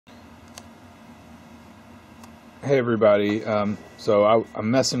Hey everybody, I'm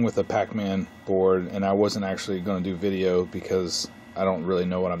messing with a Pac-Man board, and I wasn't actually going to do video because I don't really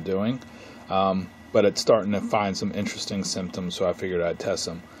know what I'm doing, but it's starting to find some interesting symptoms, so I figured I'd test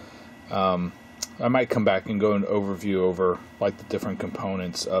them. I might come back and go an overview over like the different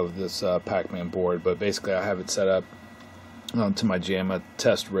components of this Pac-Man board, but basically I have it set up to my JAMA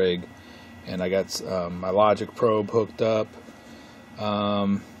test rig, and I got my logic probe hooked up.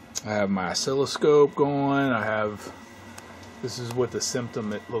 I have my oscilloscope going. This is what the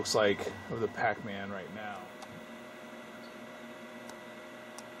symptom it looks like of the Pac-Man right now.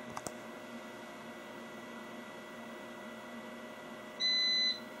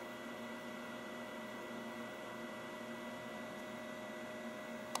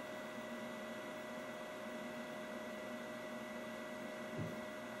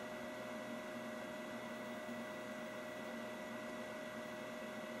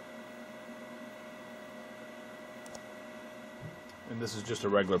 And this is just a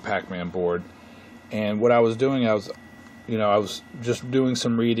regular Pac-Man board. And what I was doing, I was just doing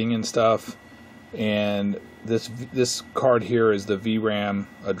some reading and stuff. And this card here is the VRAM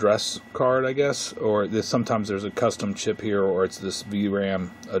address card, I guess, or sometimes there's a custom chip here, or it's this VRAM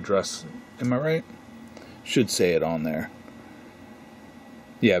address. Am I right? Should say it on there.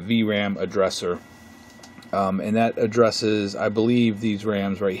 Yeah, VRAM addresser. And that addresses, I believe, these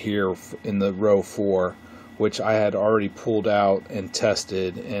RAMs right here in the row 4, which I had already pulled out and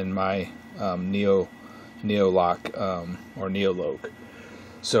tested in my Neoloc or Neoloc.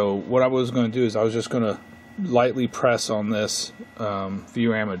 So what I was going to do is I was just going to lightly press on this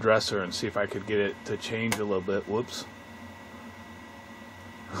VRAM addresser and see if I could get it to change a little bit. Whoops.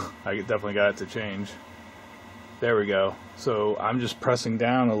 I definitely got it to change. There we go. So I'm just pressing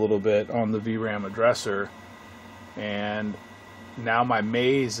down a little bit on the VRAM addresser, and now my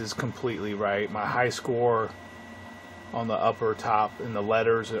maze is completely right. My high score on the upper top and the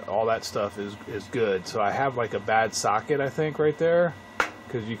letters, all that stuff is good. So I have like a bad socket, I think, right there,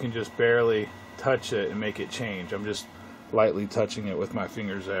 because you can just barely touch it and make it change. I'm just lightly touching it with my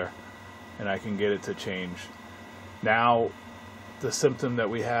fingers there, and I can get it to change. Now, the symptom that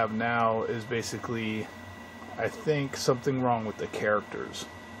we have now is basically, I think, something wrong with the characters.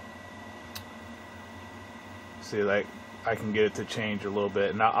 See, like, I can get it to change a little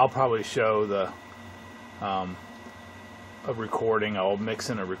bit, and I'll probably show the a recording. I'll mix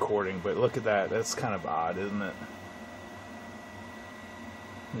in a recording, but look at that. That's kind of odd, isn't it?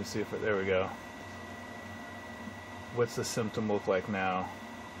 Let me see if there we go. What's the symptom look like now?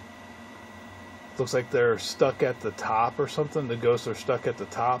 Looks like they're stuck at the top or something. The ghosts are stuck at the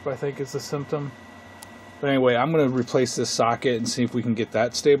top, I think, is the symptom. But anyway, I'm going to replace this socket and see if we can get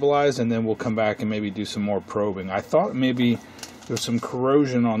that stabilized, and then we'll come back and maybe do some more probing. I thought maybe there's some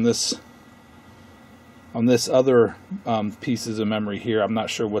corrosion on this other pieces of memory here. I'm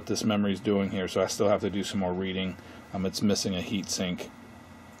not sure what this memory is doing here, so I still have to do some more reading. It's missing a heat sink,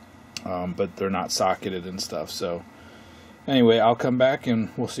 but they're not socketed and stuff. So anyway, I'll come back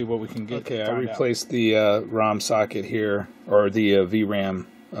and we'll see what we can get. Okay, I replaced the ROM socket here, or the VRAM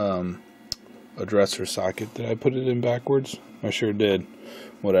addresser socket. Did I put it in backwards? I sure did.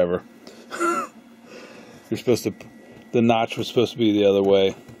 Whatever. You're supposed to, the notch was supposed to be the other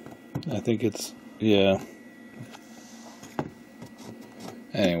way. I think it's, yeah.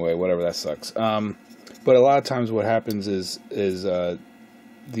 Anyway, whatever, that sucks. But a lot of times what happens is I'm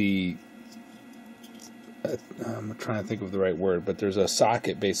trying to think of the right word, but there's a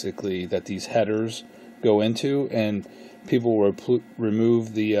socket basically that these headers go into, and people will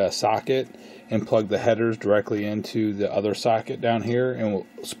remove the socket and plug the headers directly into the other socket down here, and we'll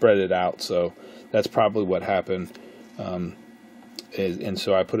spread it out. So that's probably what happened. And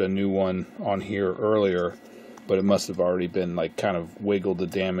so I put a new one on here earlier, but it must have already been like kind of wiggled the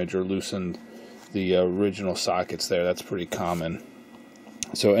damage or loosened the original sockets there. That's pretty common.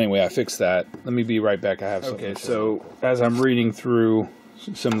 So anyway, I fixed that. Let me be right back. I have something. Okay, so as I'm reading through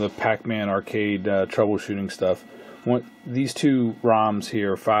some of the Pac-Man arcade troubleshooting stuff, these two ROMs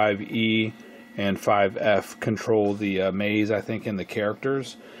here, 5E and 5F, control the maze, I think, and the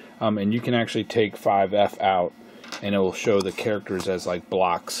characters. And you can actually take 5F out, and it will show the characters as like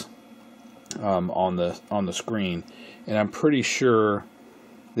blocks on the screen. And I'm pretty sure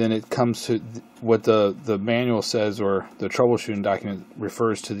then it comes to what the manual says, or the troubleshooting document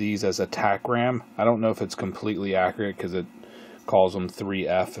refers to these as attack RAM. I don't know if it's completely accurate because it calls them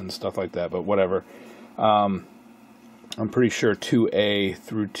 3F and stuff like that, but whatever. I'm pretty sure 2A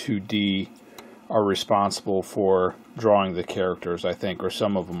through 2D are responsible for drawing the characters, I think, or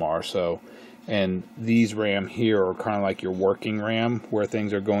some of them are. So, and these RAM here are kind of like your working RAM, where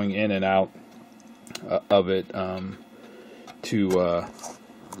things are going in and out of it to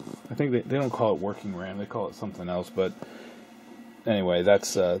I think they don't call it working RAM, they call it something else. But anyway,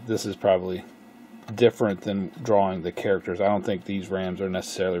 that's this is probably different than drawing the characters. I don't think these RAMs are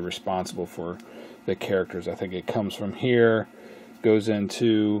necessarily responsible for the characters. I think it comes from here, goes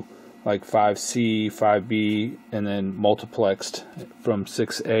into like 5C, 5B, and then multiplexed from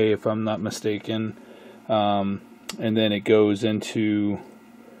 6A if I'm not mistaken, and then it goes into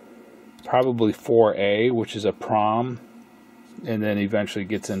probably 4A, which is a PROM, and then eventually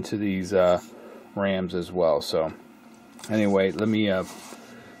gets into these RAMs as well. So anyway, let me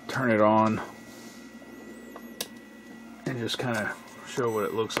turn it on and just kind of show what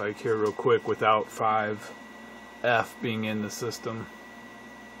it looks like here real quick without 5F being in the system.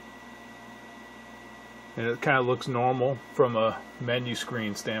 And it kind of looks normal from a menu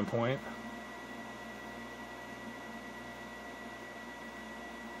screen standpoint.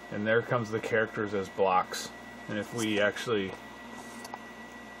 And there comes the characters as blocks. And if we actually,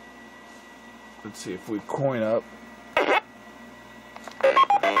 let's see, if we coin up,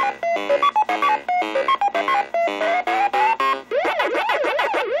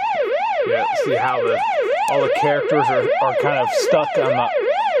 yeah, see how all the characters are kind of stuck on the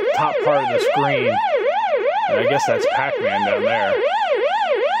top part of the screen. And I guess that's Pac-Man down there.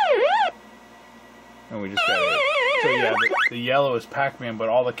 And we just got it. So yeah, the yellow is Pac-Man, but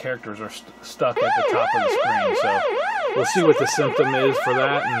all the characters are stuck at the top of the screen. So we'll see what the symptom is for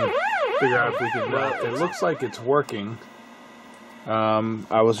that and figure out if we can. It looks like it's working.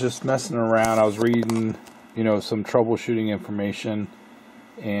 I was just messing around. I was reading, some troubleshooting information,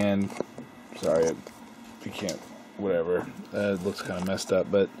 and sorry, if you can't, whatever. It looks kind of messed up,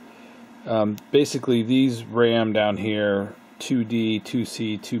 but basically these RAM down here, 2D,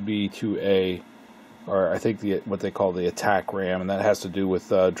 2C, 2B, 2A, are I think what they call the attack RAM, and that has to do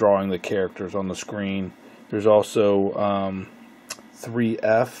with drawing the characters on the screen. There's also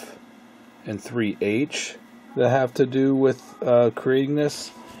 3F and 3H that have to do with creating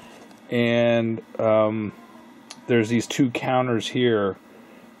this, and there's these two counters here,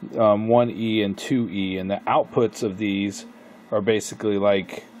 1E and 2E, and the outputs of these are basically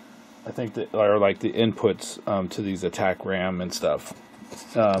like, I think that are like the inputs to these attack RAM and stuff.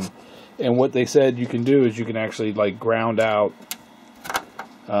 And what they said you can do is you can actually like ground out,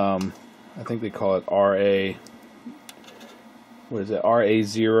 I think they call it RA, what is it,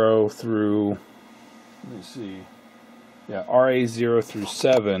 RA0 through, let me see, yeah, RA0 through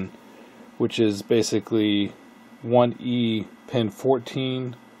 7, which is basically 1E pin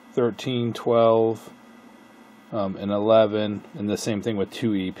 14, 13, 12, and 11, and the same thing with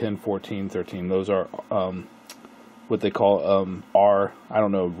 2E, pin 14, 13. Those are what they call I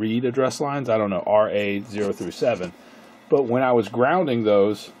don't know, read address lines. I don't know, RA0 through 7. But when I was grounding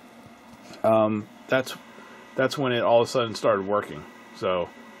those, that's when it all of a sudden started working. So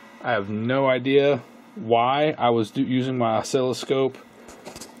I have no idea why. I was using my oscilloscope,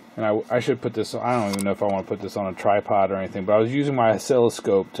 and I should put this, I don't even know if I want to put this on a tripod or anything, but I was using my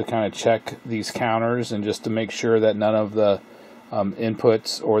oscilloscope to kind of check these counters and just to make sure that none of the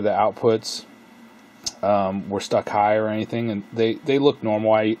inputs or the outputs were stuck high or anything, and they looked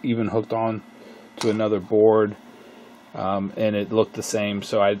normal. I even hooked on to another board, and it looked the same.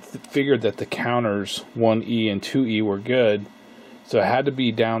 So I figured that the counters 1E and 2E were good, so it had to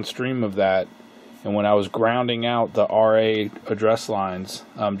be downstream of that. And when I was grounding out the RA address lines,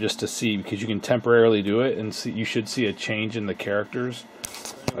 just to see, because you can temporarily do it, and you should see a change in the characters.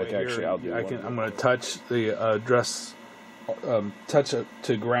 Like actually, I'm going to touch the address, touch it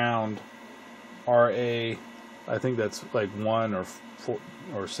to ground RA. I think that's like 1 or 4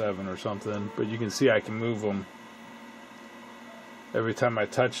 or 7 or something. But you can see I can move them. Every time I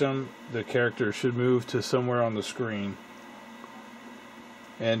touch them, the character should move to somewhere on the screen.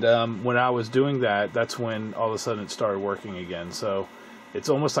 And when I was doing that, that's when all of a sudden it started working again. So it's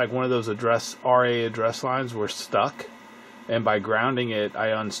almost like one of those RA address lines were stuck, and by grounding it, I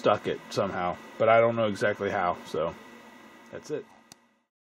unstuck it somehow. But I don't know exactly how. So that's it.